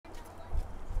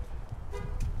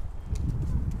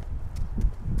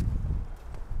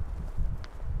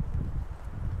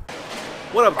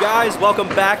What up, guys? Welcome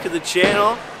back to the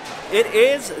channel. It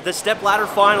is the Stepladder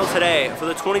final today for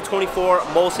the 2024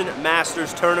 Molson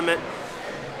Masters tournament.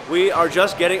 We are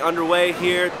just getting underway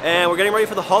here, and we're getting ready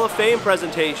for the Hall of Fame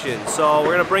presentation. So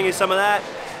we're going to bring you some of that,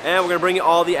 and we're going to bring you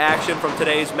all the action from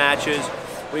today's matches.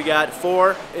 We got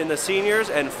 4 in the seniors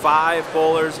and 5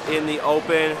 bowlers in the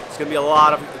open. It's going to be a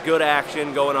lot of good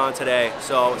action going on today.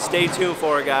 So stay tuned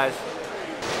for it, guys.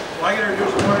 Well, I can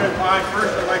introduce one at a time.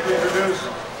 First, I'd like to introduce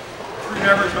 3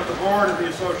 members of the board of the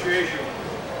association.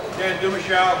 Dan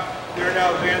Dumichel, Darren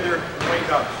Alexander, and Wayne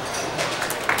Duck.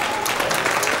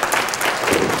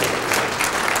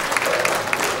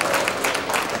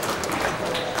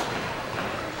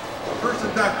 The first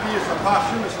inductee is a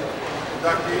posthumous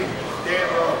inductee, Dan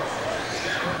Rose.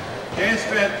 Dan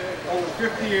spent over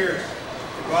 50 years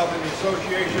involved in the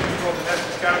association in both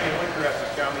Essex County and Winter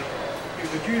Essex County. He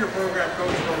was a junior program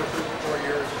coach for over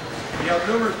 54 years. He held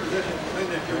numerous positions within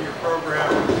the junior program.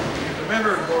 He was a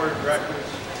member of the board of directors.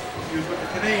 He was with the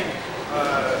Canadian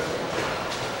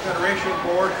Federation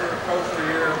Board for a coach for a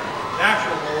year,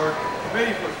 National Board,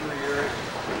 Committee for 3 years.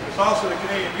 He was also the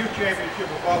Canadian Youth Championship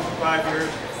of Golf for 5 years,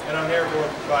 and on their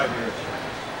board for 5 years.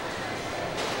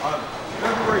 On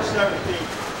February 17,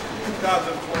 2024,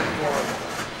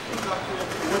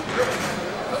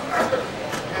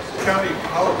 Essex County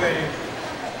Hall of Fame,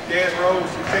 Dan Rose,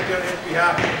 who take on his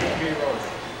behalf of J. Rose.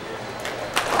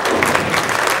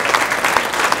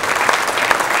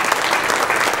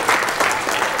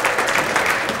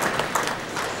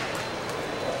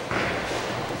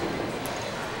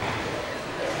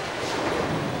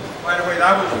 By the way,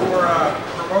 that was for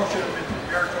promotion of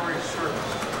meritorious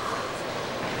service.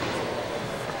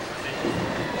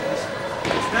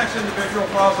 This next individual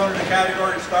falls under the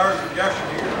category of Stars of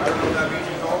Yesteryear. I don't know if that means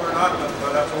he's old or not, but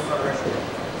that's another issue.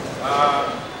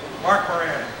 Mark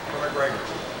Moran from McGregor.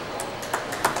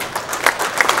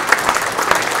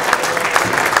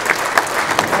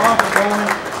 Involved in bowling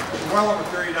for well over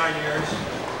 39 years.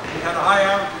 He had a high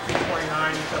average of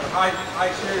 229. He's had a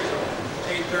high series of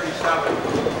 837.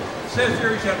 It says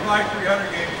here he's had 5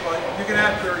 300 games, but you can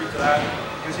add 30 to that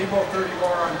because he bowled 30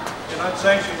 more in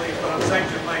unsanctioned leagues, but on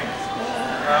sanctioned lanes.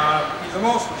 He's the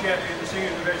Molson champion in the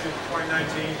senior division for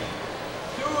 2019.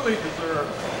 Duly deserved.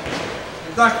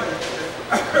 Inducted into the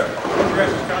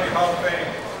Essex County Hall of Fame,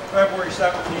 February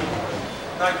 17,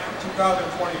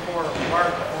 2024,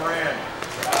 Mark Moran.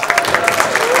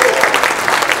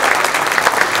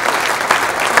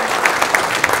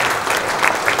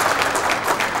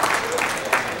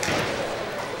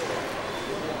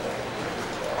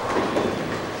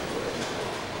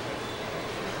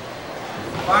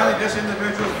 Finally, this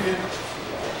individual is being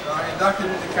inducted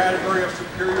into the category of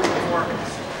superior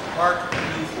performance, Mark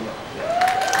Ridgewell.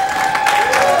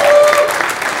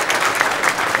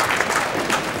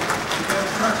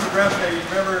 He's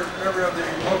a member of the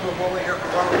local bowling here for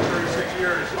well over 36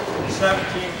 years,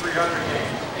 17 300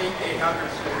 games, 8 800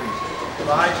 series,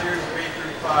 the high series of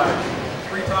 835,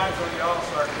 3 times on the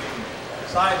All-Star team,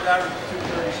 his highest average of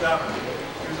 237.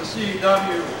 He was a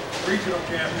CEW regional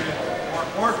champion. More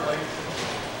importantly,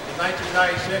 in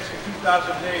 1996 and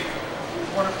 2008, he was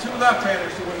one of 2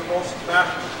 left-handers to win the Molson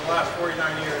Masters for the last 49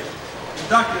 years.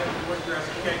 Inducted into the Winter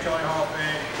Essex County Hall of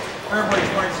Fame, February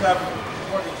 27,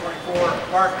 2024,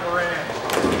 Mark Moran.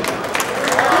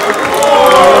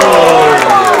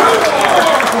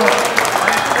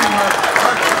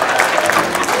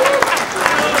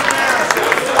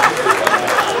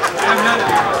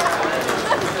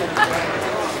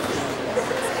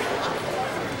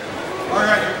 All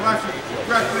right,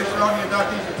 congratulations on the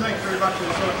inductees, and thanks very much to the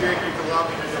association for allowing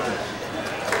me to do this.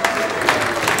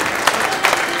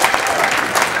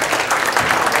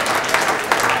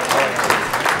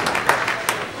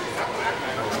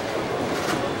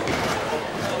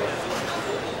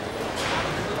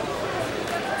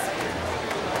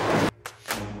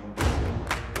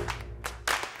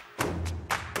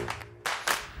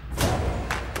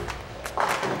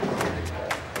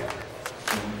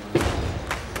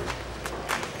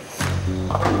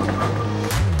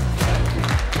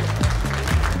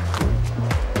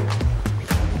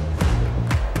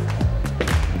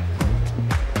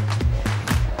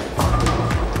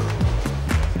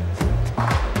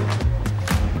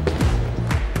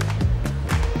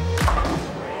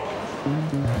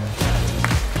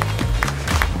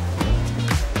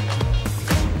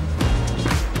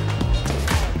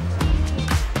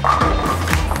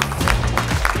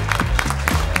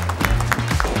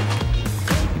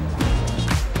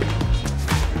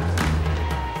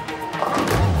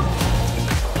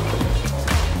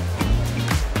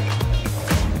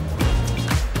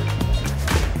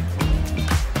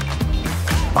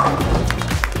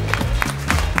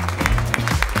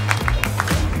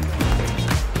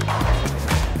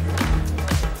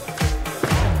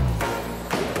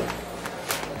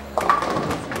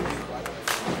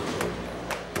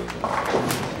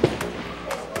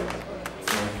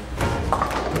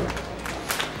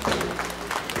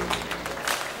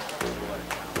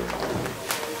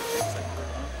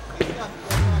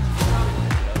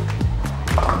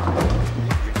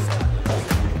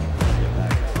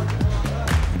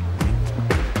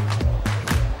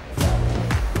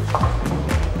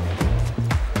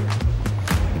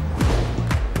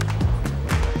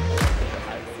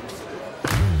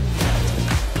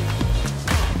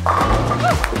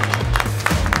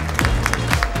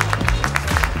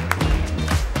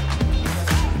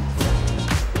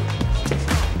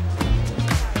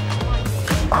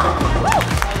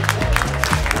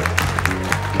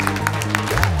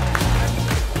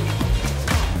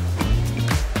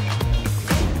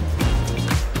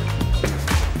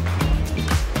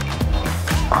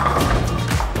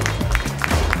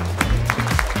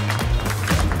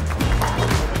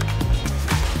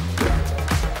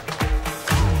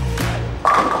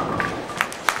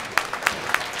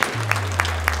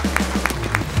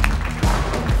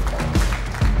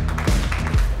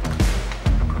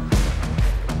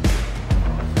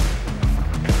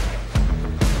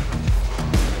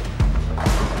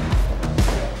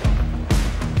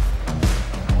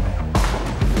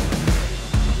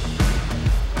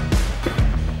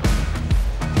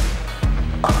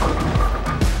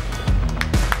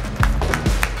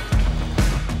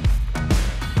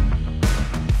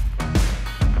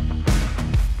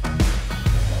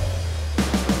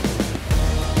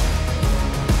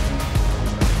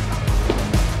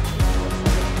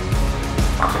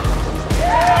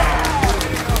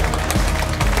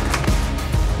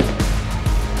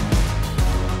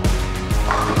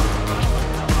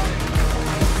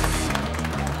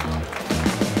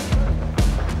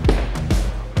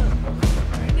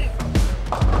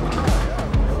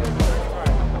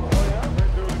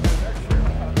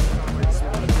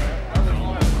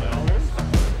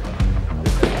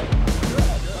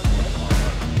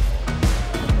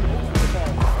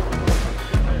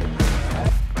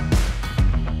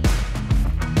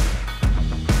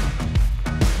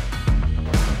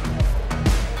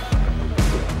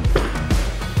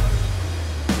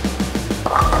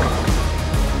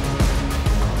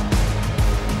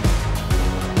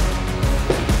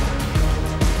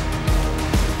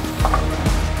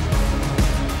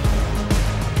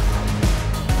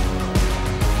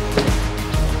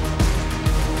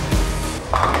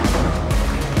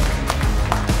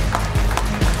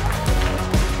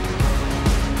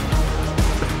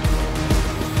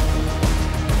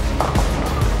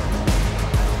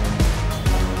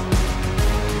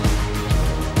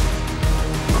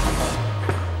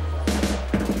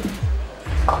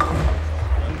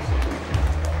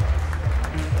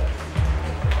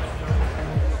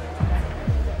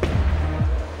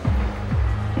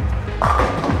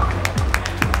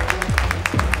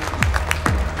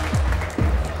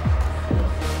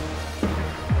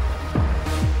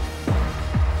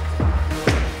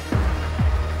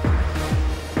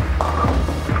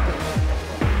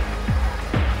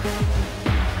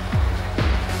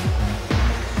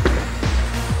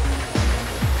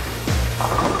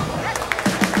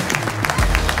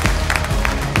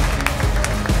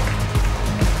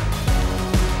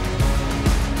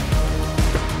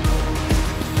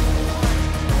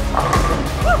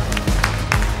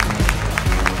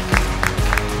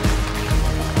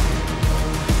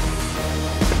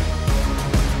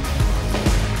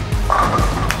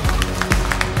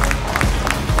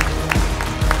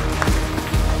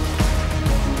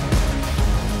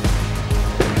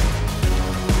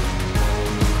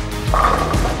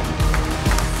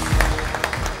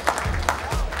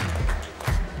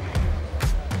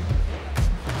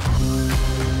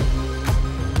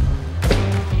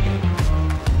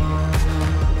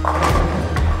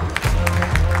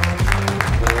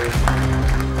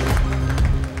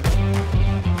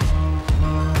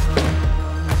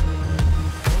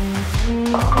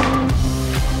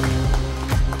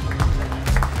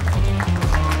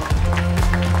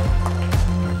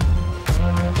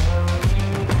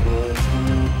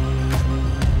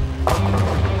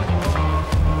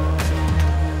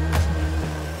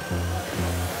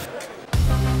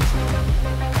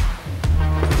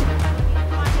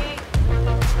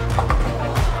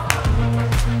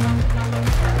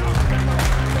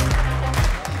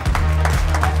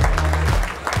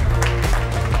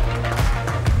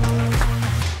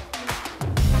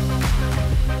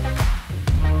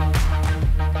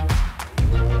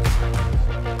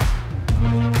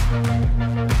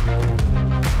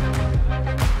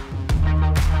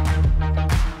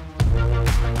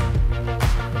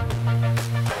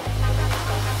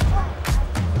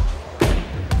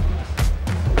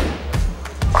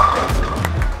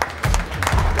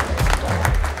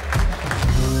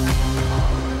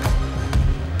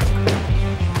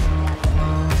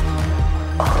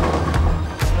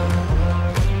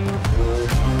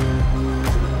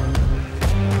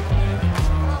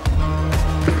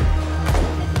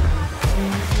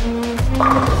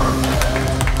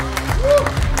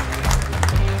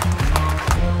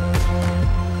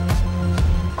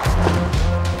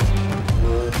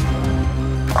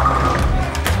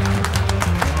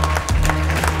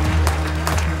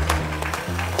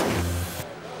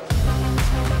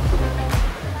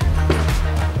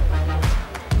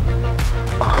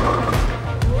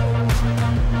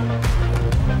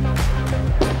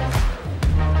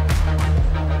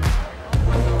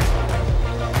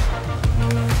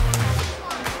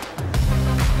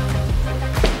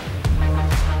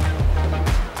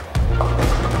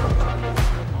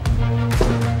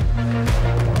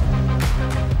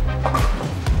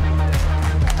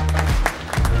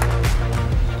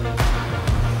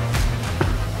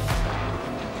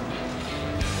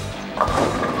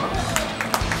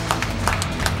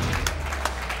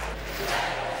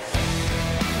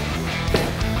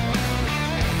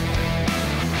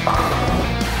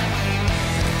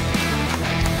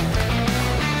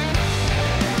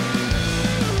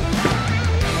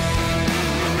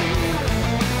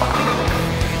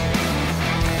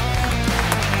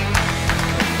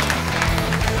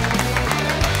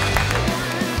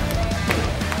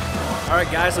 All right,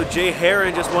 guys, so Jay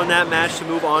Heron just won that match to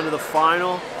move on to the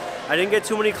final. I didn't get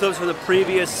too many clips from the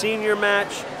previous senior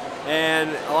match, and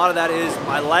a lot of that is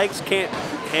my legs can't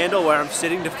handle where I'm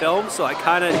sitting to film, so I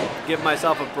kind of give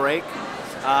myself a break.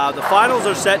 The finals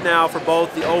are set now for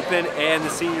both the open and the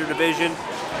senior division.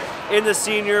 In the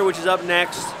senior, which is up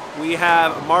next, we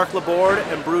have Mark Laborde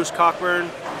and Bruce Cockburn.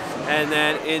 And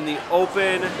then in the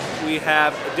open, we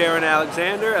have Darren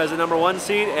Alexander as the #1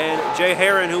 seed and Jay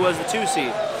Heron, who was the 2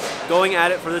 seed, going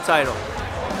at it for the title.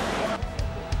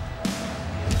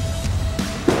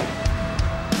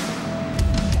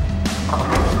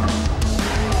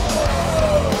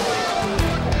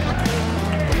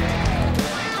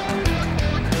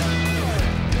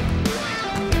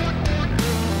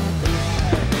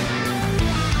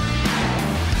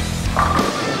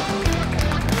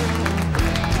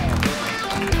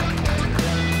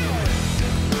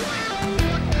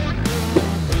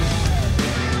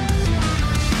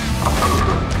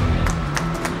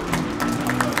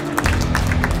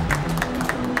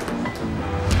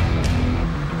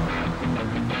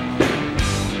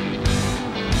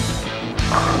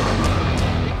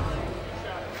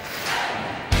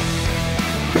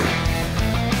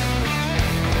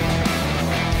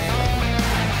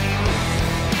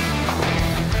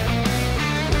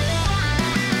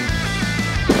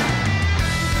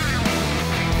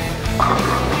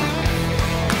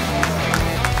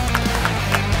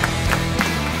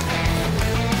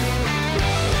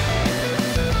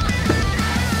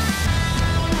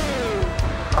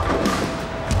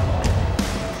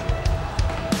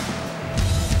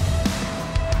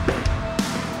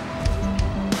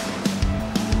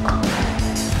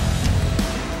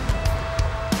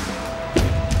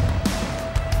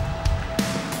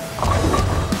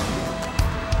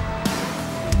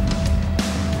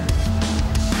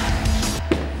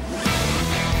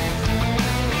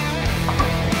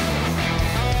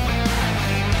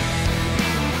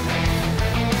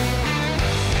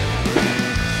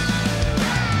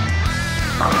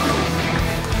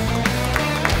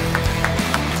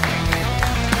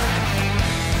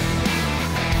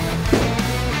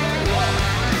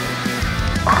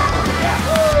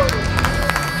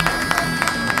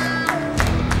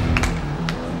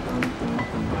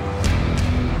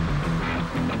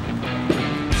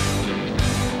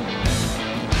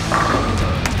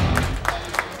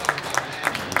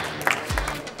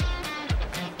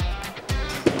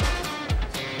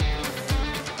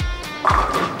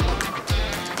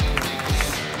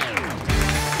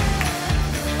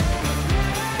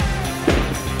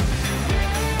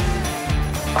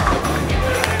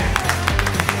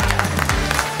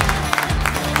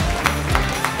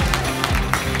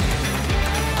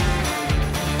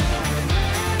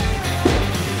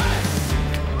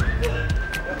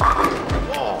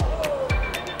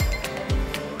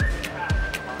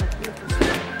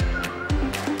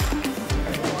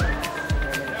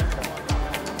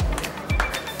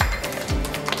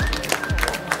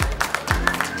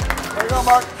 go,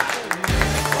 Mark.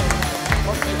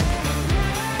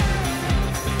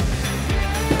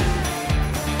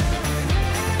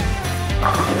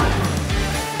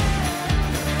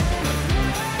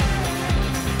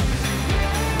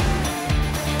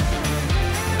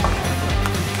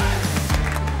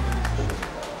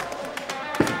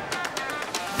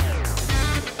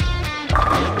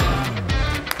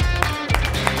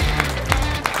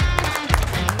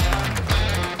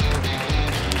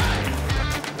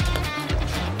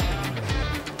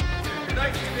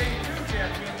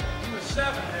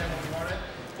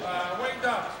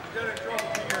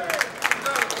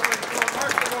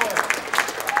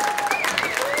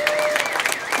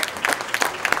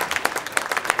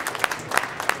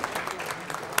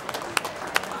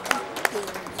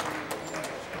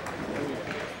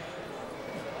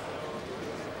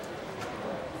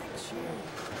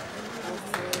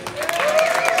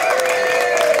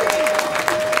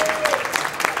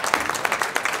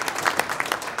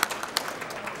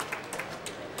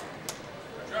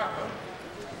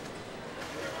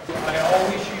 I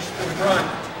always used to run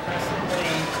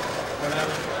presently when I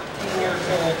was 13 years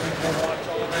old to go watch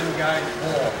all them guys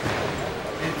bowl.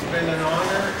 It's been an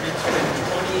honor. It's been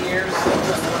 20 years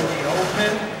since I won the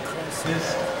Open.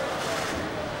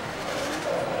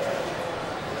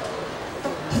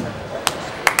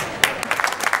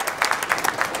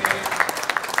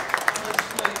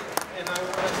 And I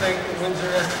want to thank the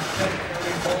Windsor Essex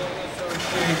County Bowling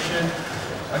Association,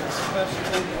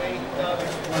 especially Wayne Clubs.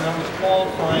 When I was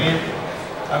qualifying,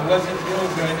 I wasn't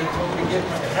doing good. He told me to get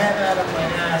my head out of my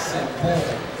ass and bowl.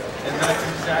 And that's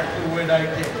exactly what I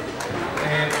did.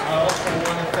 And I also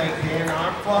want to thank Dan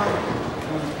Aqua,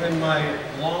 who's been my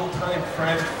longtime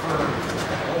friend for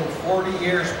 40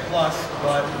 years plus.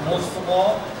 But most of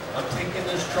all, I'm taking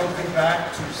this trophy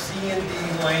back to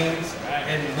C&D Lanes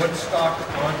in Woodstock,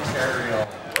 Ontario.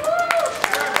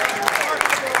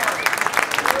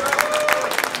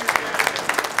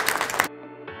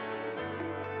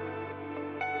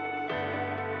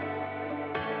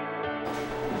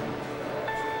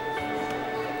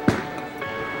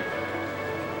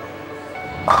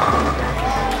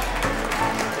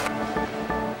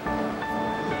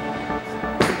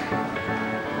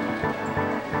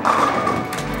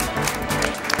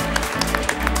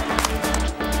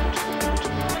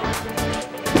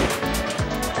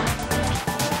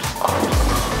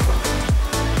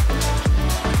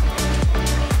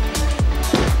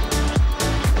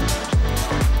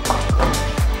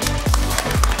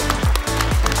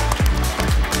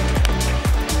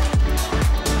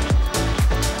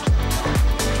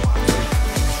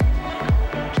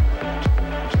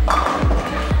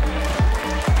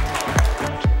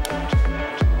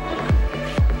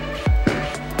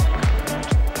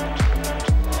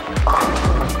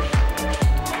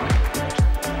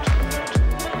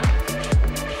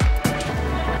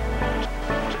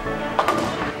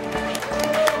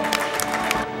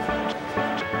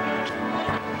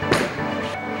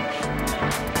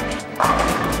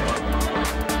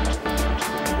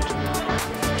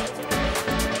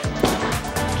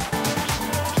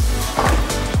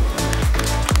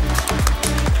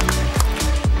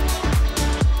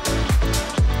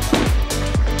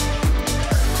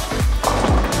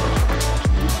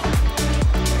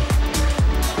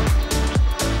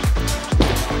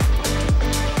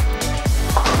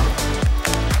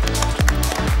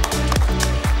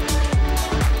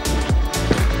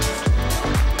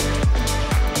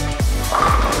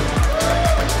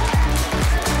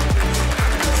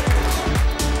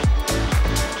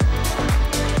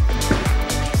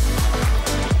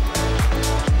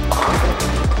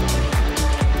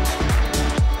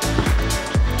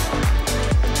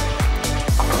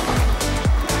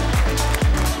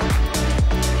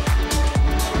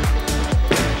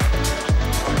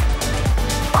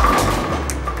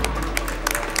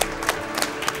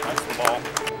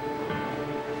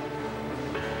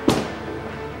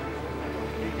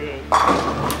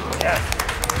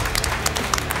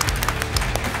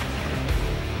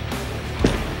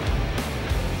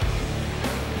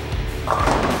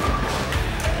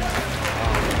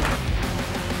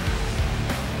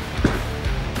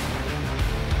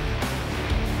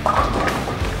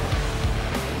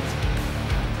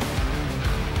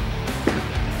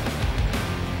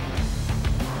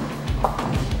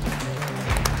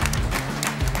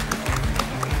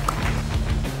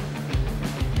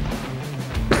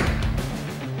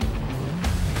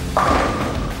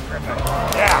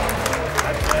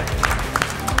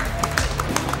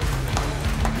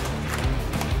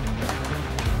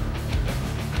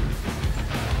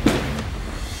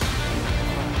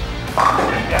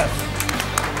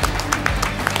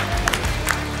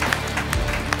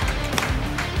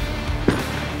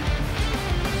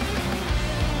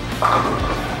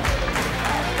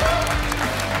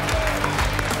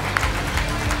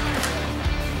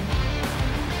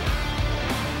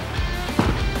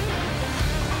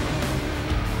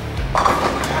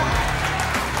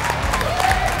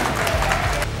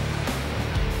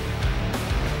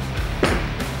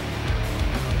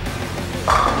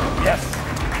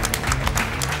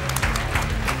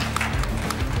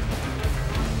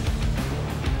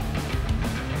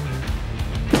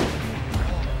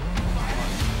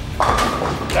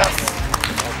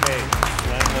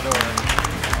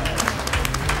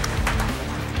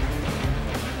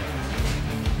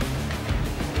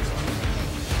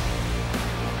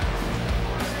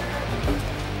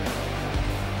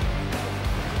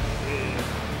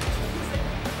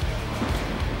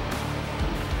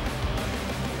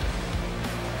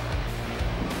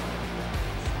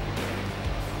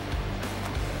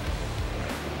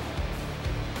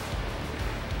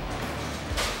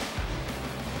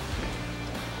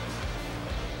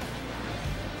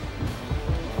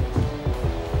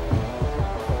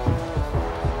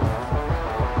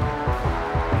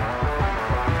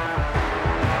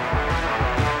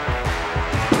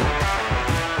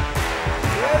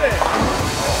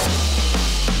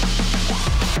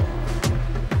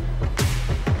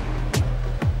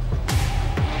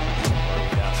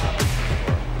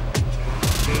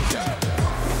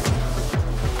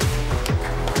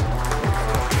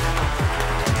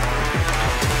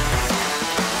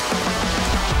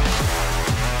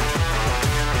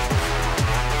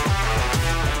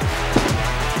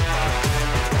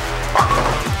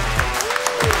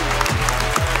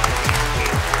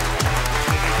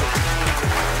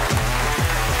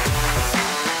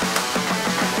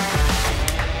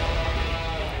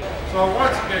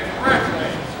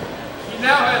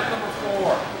 That's number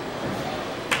 4.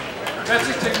 That's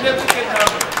a significant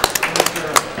number in this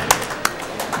area.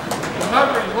 The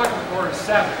number he's looking for is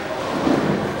 7.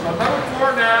 So number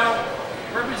 4 now,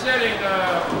 representing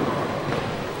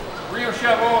Rio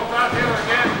Chevrolet, Don Taylor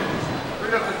again,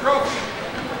 picked up the trophy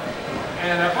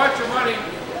and a bunch of money,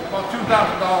 about $2,000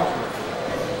 worth.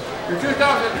 Your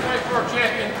 2024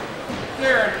 champion,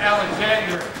 Darren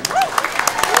Alexander.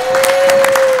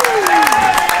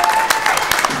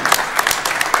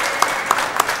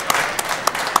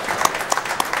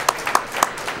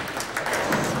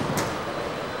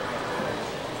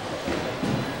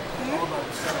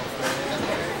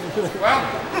 Well,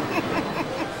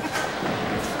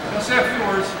 let's have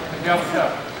viewers and got the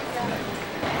cup.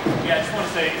 Yeah, I just want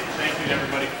to say thank you to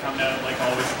everybody for coming out and, like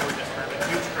always, supporting this tournament.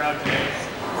 Huge crowd today.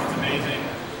 It's amazing.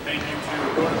 Thank you to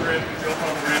Rotor Grip, Joe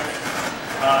Phone Grip,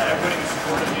 everybody who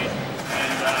supported me.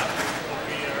 And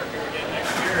we are here again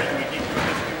next year, and we keep doing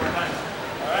this a few more times.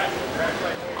 All right,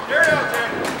 congratulations. Darren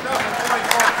Alexander,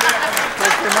 2024 champion.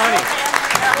 Take your money.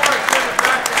 Before I send it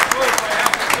back to the booth, I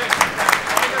have to say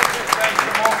thanks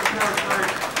to Molson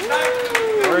Masters.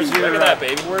 Where's your, Look at that,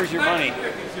 baby. Where's your money?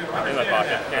 In my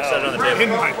pocket. Here, set it on the table. In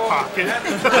my pocket.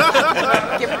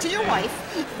 Give it to your wife.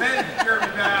 Men, Jeremy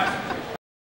Bass.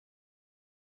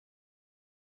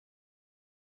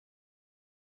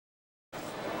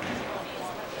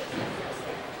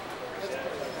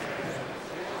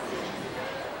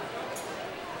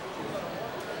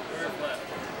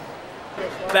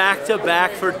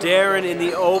 Back-to-back for Darren in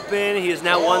the Open. He has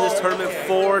now won this tournament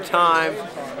 4 times.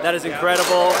 That is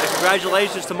incredible. And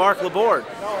congratulations to Mark Laborde,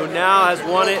 who now has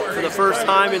won it for the first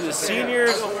time in the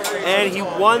seniors, and he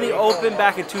won the Open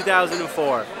back in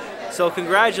 2004. So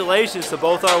congratulations to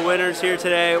both our winners here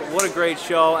today. What a great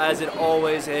show, as it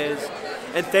always is.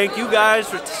 And thank you guys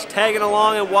for tagging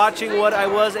along and watching what I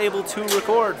was able to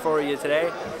record for you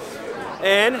today.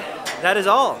 And that is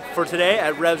all for today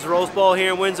at Rev's Rose Bowl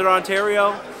here in Windsor,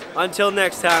 Ontario. Until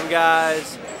next time,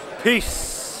 guys.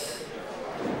 Peace.